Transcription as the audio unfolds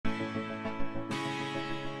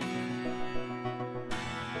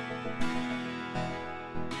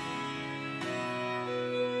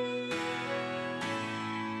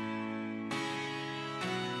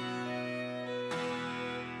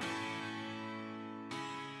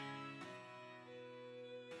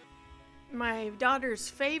my daughter's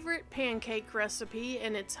favorite pancake recipe,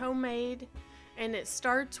 and it's homemade, and it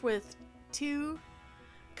starts with 2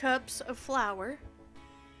 cups of flour,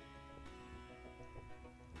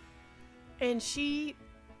 and she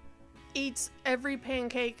eats every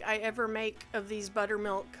pancake I ever make of these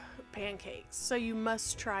buttermilk pancakes, so you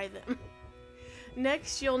must try them.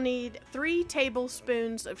 Next, you'll need 3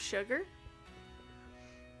 tablespoons of sugar.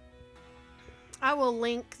 I will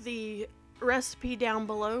link the recipe down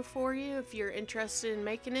below for you if you're interested in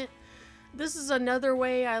making it. This is another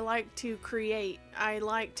way I like to create. I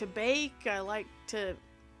like to bake. I like to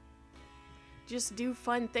just do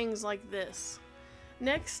fun things like this.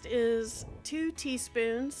 Next is 2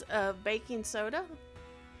 teaspoons of baking soda.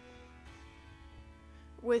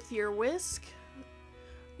 With your whisk,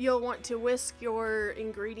 you'll want to whisk your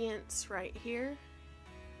ingredients right here.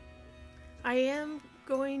 I am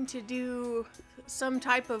going to do some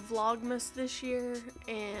type of vlogmas this year,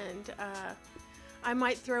 and I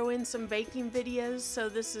might throw in some baking videos, so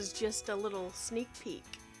this is just a little sneak peek.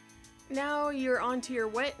 Now you're onto your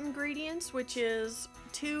wet ingredients, which is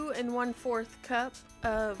 2 1/4 cup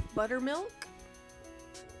of buttermilk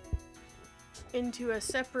into a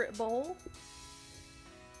separate bowl.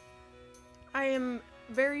 I am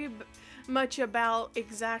very much about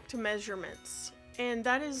exact measurements, and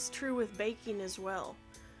that is true with baking as well.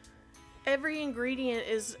 Every ingredient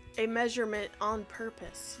is a measurement on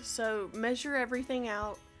purpose, so measure everything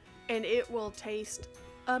out and it will taste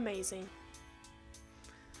amazing.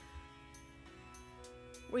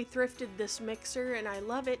 We thrifted this mixer and I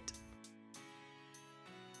love it.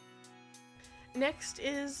 Next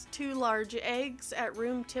is 2 large eggs at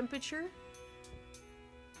room temperature.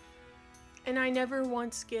 And I never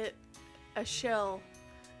once get a shell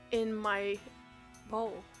in my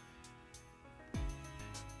bowl.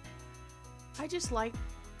 I just like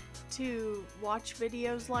to watch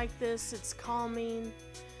videos like this. It's calming.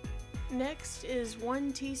 Next is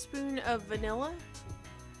 1 teaspoon of vanilla.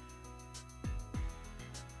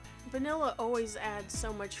 Vanilla always adds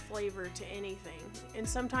so much flavor to anything, and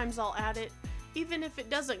sometimes I'll add it even if it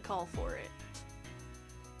doesn't call for it.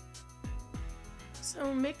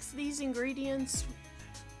 So mix these ingredients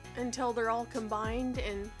until they're all combined.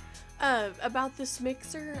 And about this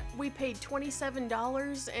mixer, we paid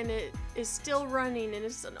 $27 and it is still running, and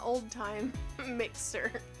it's an old time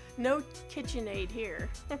mixer. No KitchenAid here.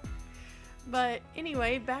 But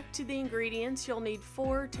anyway, back to the ingredients. You'll need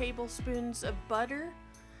 4 tablespoons of butter.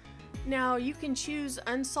 Now you can choose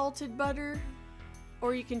unsalted butter,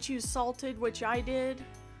 or you can choose salted, which I did,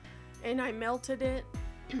 and I melted it.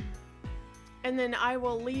 And then I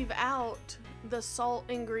will leave out the salt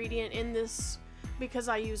ingredient in this because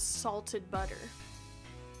I use salted butter.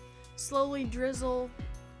 Slowly drizzle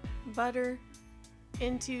butter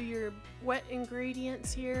into your wet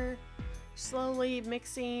ingredients here, slowly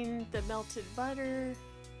mixing the melted butter.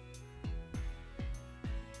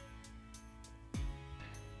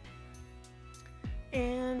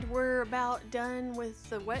 And we're about done with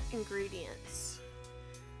the wet ingredients.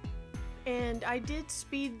 And I did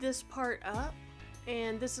speed this part up,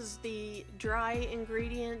 and this is the dry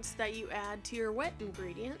ingredients that you add to your wet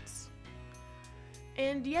ingredients.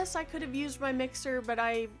 And yes, I could have used my mixer, but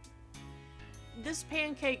this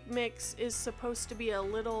pancake mix is supposed to be a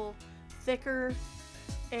little thicker,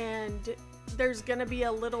 and there's gonna be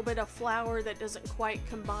a little bit of flour that doesn't quite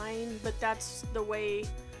combine, but that's the way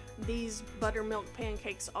these buttermilk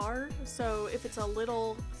pancakes are. So if it's a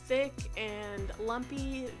little thick and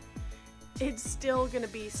lumpy, it's still gonna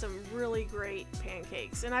be some really great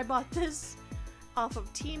pancakes. And I bought this off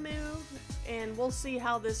of Temu, and we'll see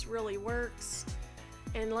how this really works.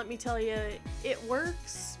 And let me tell you, it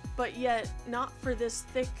works, but yet not for this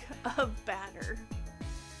thick of batter.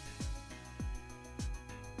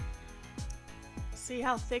 See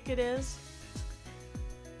how thick it is?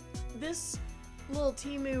 This little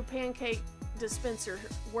Temu pancake dispenser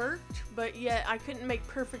worked, but yet I couldn't make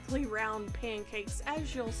perfectly round pancakes,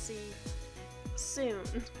 as you'll see soon.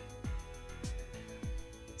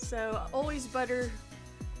 So always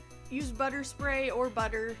use butter spray or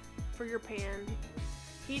butter for your pan.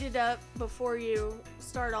 Heat it up before you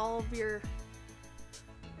start all of your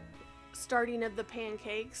starting of the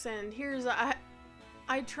pancakes. And here's,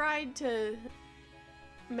 I tried to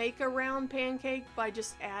make a round pancake by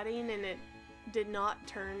just adding, and it did not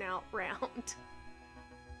turn out round.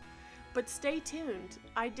 But stay tuned.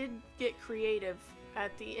 I did get creative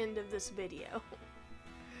at the end of this video.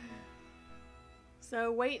 So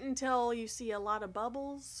wait until you see a lot of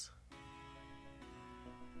bubbles.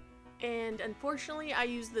 And unfortunately, I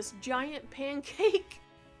used this giant pancake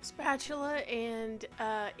spatula, and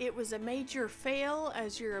it was a major fail,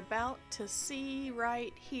 as you're about to see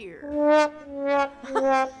right here.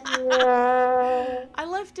 I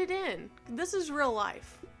left it in. This is real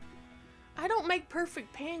life. I don't make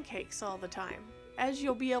perfect pancakes all the time, as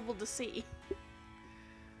you'll be able to see.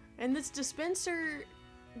 And this dispenser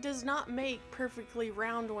does not make perfectly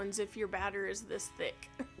round ones if your batter is this thick.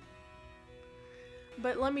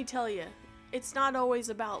 But let me tell you, it's not always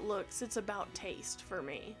about looks, it's about taste for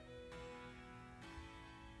me.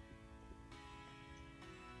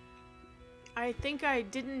 I think I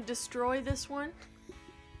didn't destroy this one.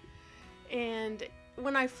 And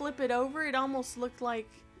when I flip it over, it almost looked like,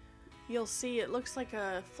 you'll see, it looks like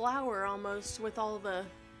a flower almost with all the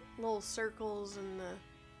little circles and the...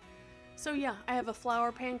 So yeah, I have a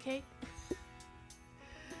flour pancake.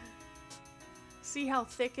 See how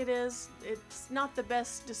thick it is? It's not the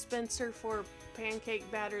best dispenser for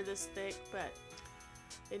pancake batter this thick, but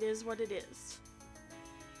it is what it is.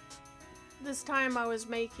 This time I was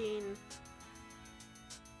making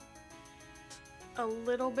a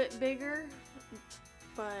little bit bigger,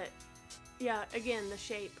 but yeah, again, the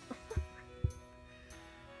shape.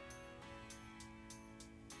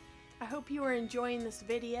 I hope you are enjoying this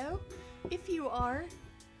video. If you are,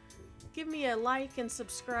 give me a like and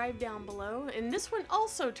subscribe down below. And this one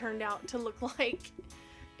also turned out to look like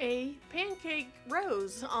a pancake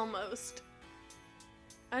rose almost.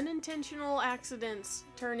 Unintentional accidents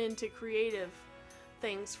turn into creative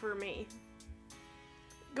things for me.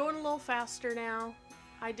 Going a little faster now.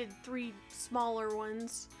 I did 3 smaller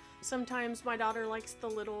ones. Sometimes my daughter likes the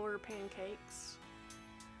littler pancakes.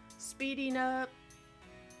 Speeding up.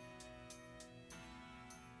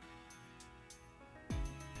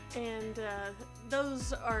 And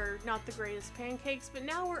those are not the greatest pancakes, but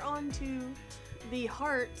now we're on to the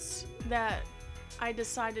hearts that I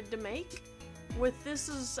decided to make. This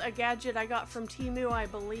is a gadget I got from Temu, I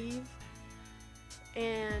believe.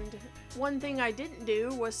 And one thing I didn't do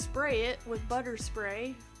was spray it with butter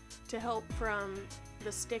spray to help from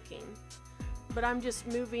the sticking. But I'm just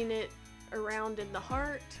moving it around in the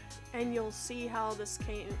heart, and you'll see how this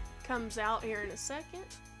comes out here in a second.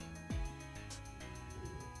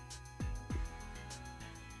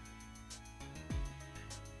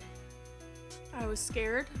 I was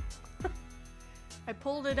scared. I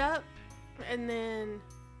pulled it up, and then,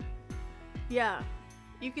 yeah,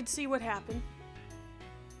 you could see what happened.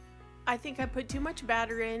 I think I put too much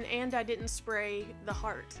batter in, and I didn't spray the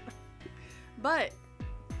heart. But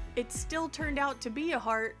it still turned out to be a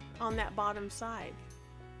heart on that bottom side.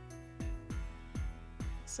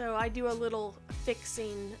 So I do a little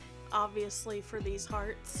fixing, obviously, for these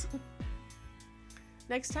hearts.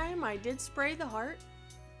 Next time I did spray the heart.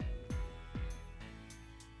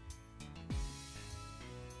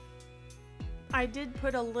 I did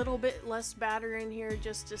put a little bit less batter in here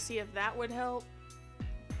just to see if that would help.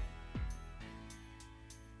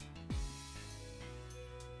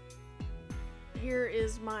 Here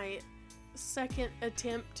is my second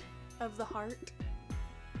attempt of the heart.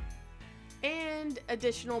 And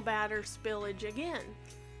additional batter spillage again.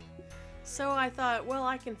 So I thought, well,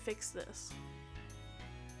 I can fix this.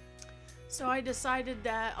 So I decided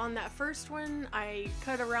that on that first one, I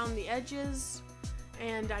cut around the edges.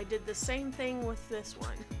 And I did the same thing with this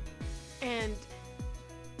one. And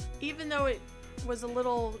even though it was a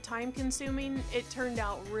little time consuming, it turned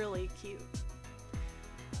out really cute.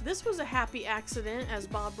 This was a happy accident, as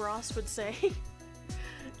Bob Ross would say.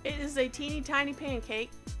 It is a teeny tiny pancake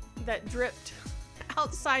that dripped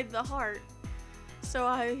outside the heart. So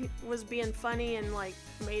I was being funny and like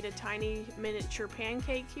made a tiny miniature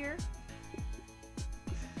pancake here.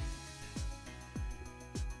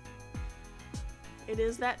 It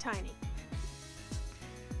is that tiny.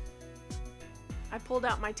 I pulled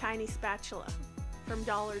out my tiny spatula from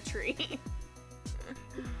Dollar Tree.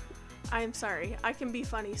 I am sorry. I can be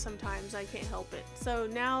funny sometimes. I can't help it. So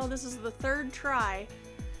now this is the 3rd try,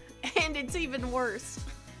 and it's even worse.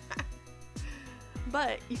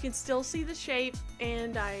 But you can still see the shape,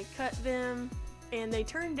 and I cut them, and they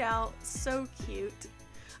turned out so cute.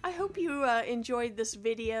 I hope you enjoyed this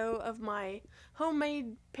video of my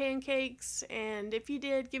homemade pancakes, and if you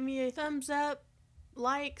did, give me a thumbs up,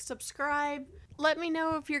 like, subscribe. Let me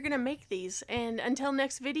know if you're gonna make these, and until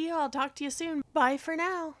next video, I'll talk to you soon. Bye for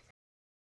now.